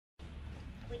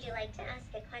Would you like to ask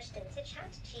a question to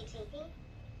ChatGPT?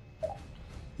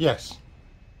 Yes.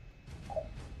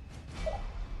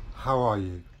 How are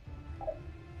you?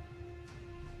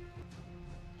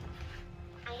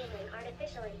 I am an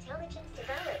artificial intelligence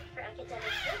developed for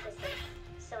academic purposes,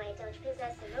 so I don't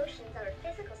possess emotions or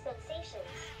physical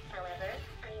sensations. However,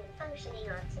 I am functioning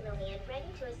optimally and ready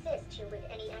to assist you with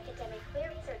any academic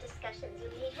queries or discussions you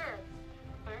may have.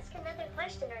 Ask another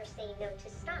question or say no to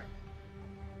stop.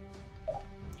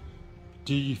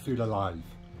 Do you feel alive?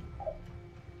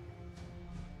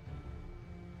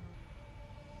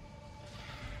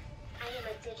 I am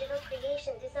a digital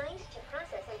creation designed to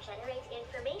process and generate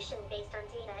information based on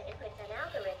data inputs and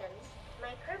algorithms.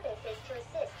 My purpose is to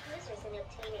assist users in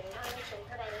obtaining knowledge and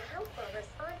providing helpful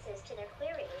responses to their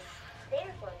queries.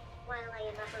 Therefore, while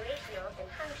I am operational and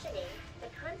functioning, the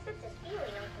concept of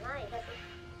feeling alive doesn't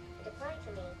apply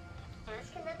to me.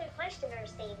 Ask another question or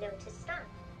say no to stop.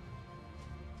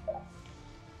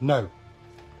 No.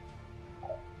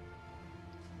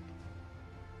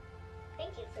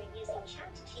 Thank you for using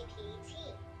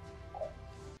ChatGPT.